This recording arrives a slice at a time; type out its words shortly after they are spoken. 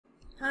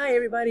Hi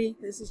everybody,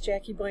 this is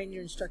Jackie Blaine,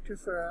 your instructor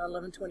for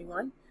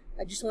 1121.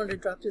 I just wanted to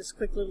drop this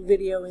quick little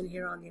video in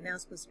here on the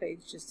announcements page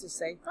just to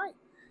say hi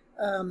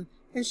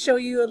and show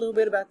you a little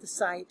bit about the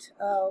site.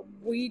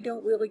 We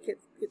don't really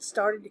get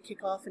started to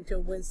kick off until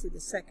Wednesday the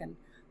 2nd,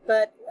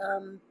 but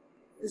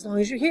as long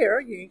as you're here,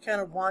 you can kind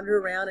of wander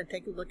around and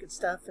take a look at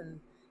stuff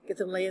and get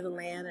the lay of the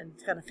land and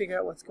kind of figure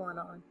out what's going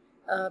on.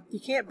 You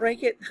can't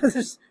break it.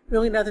 There's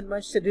really nothing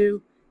much to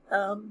do,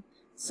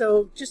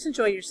 so just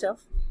enjoy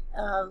yourself.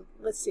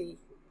 Let's see.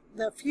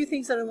 The few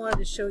things that I wanted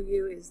to show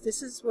you is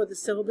this is where the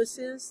syllabus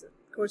is,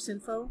 course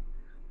info,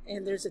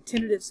 and there's a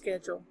tentative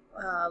schedule.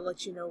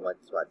 Let you know what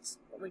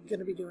we're going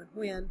to be doing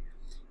when.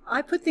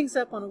 I put things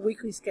up on a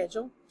weekly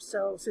schedule,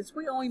 so since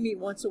we only meet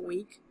once a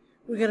week,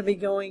 we're going to be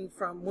going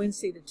from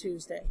Wednesday to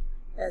Tuesday.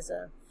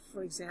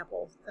 For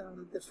example,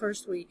 the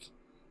first week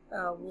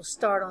will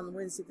start on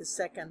Wednesday the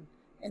 2nd,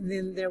 and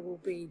then there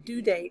will be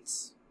due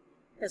dates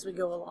as we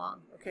go along.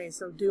 Okay,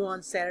 so due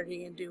on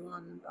Saturday and due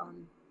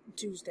on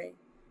Tuesday.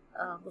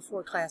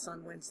 Before class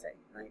on Wednesday,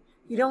 right?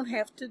 You don't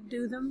have to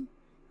do them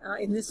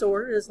in this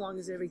order as long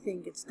as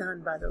everything gets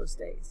done by those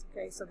days.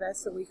 Okay, so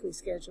that's the weekly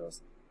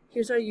schedules.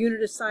 Here's our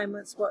unit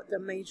assignments, what the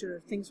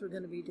major things we're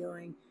going to be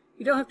doing.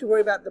 You don't have to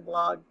worry about the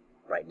blog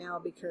right now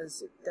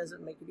because it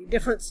doesn't make any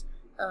difference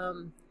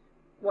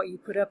what you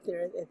put up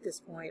there at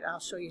this point.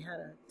 I'll show you how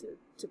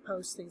to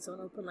post things on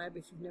OpenLab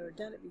if you've never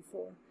done it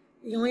before.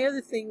 The only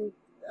other thing,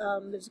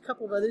 there's a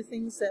couple of other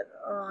things that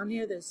are on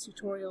here. There's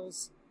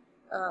tutorials.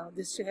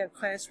 This should have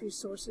class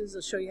resources.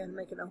 I'll show you how to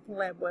make an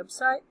OpenLab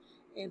website.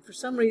 And for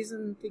some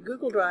reason, the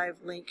Google Drive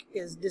link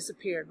is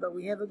disappeared. But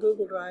we have a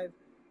Google Drive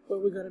where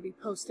we're going to be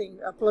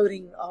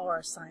uploading all our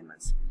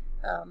assignments.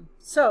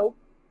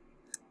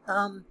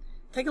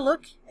 Take a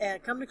look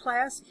and come to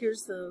class.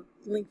 Here's the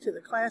link to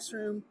the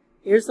classroom.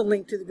 Here's the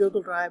link to the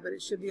Google Drive, but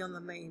it should be on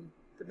the main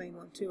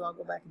one too. I'll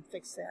go back and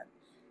fix that.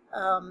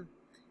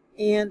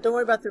 And don't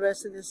worry about the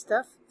rest of this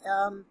stuff.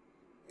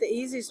 The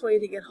easiest way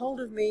to get hold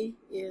of me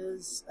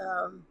is,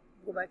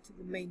 go back to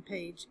the main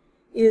page,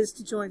 is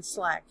to join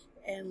Slack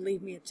and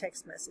leave me a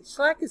text message.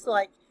 Slack is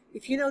like,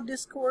 if you know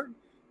Discord,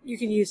 you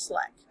can use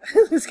Slack.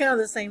 It's kind of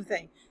the same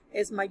thing.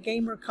 As my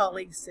gamer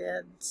colleague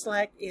said,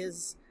 Slack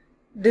is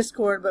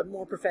Discord but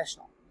more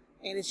professional.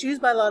 And it's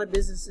used by a lot of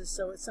businesses,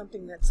 so it's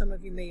something that some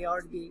of you may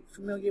already be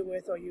familiar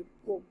with or you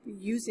will be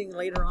using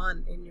later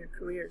on in your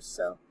careers.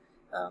 So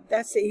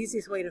that's the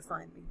easiest way to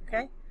find me,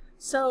 okay?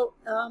 So,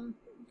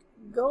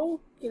 go,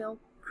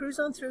 cruise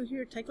on through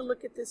here, take a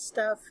look at this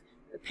stuff.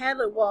 The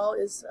Padlet wall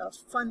is a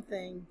fun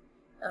thing.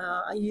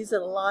 I use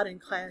it a lot in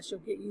class.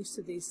 You'll get used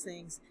to these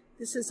things.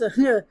 This is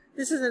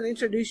an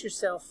introduce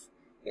yourself.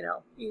 You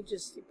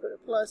put a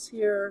plus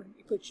here,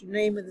 you put your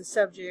name in the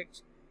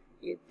subject,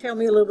 you tell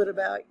me a little bit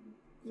about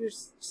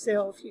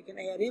yourself. You can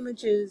add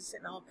images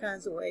in all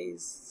kinds of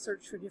ways,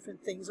 search for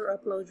different things or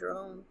upload your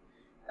own,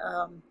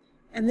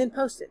 and then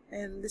post it.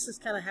 And this is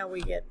kind of how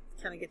we get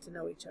to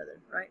know each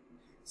other, right?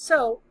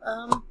 So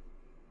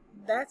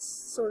that's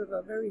sort of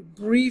a very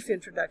brief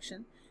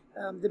introduction.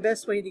 The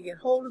best way to get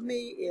hold of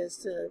me is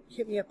to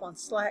hit me up on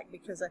Slack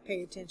because I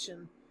pay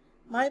attention.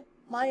 My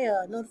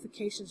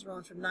notifications are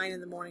on from 9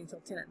 in the morning till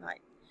 10 at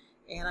night,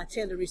 and I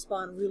tend to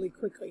respond really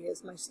quickly,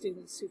 as my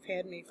students who've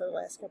had me for the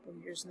last couple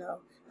of years know.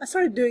 I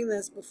started doing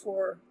this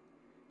before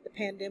the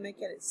pandemic,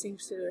 and it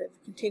seems to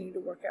have continued to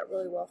work out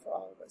really well for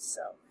all of us.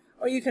 So,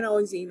 or you can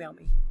always email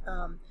me.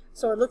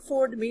 So I look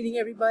forward to meeting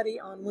everybody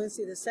on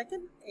Wednesday the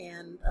 2nd,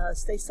 and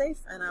stay safe,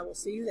 and I will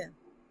see you then.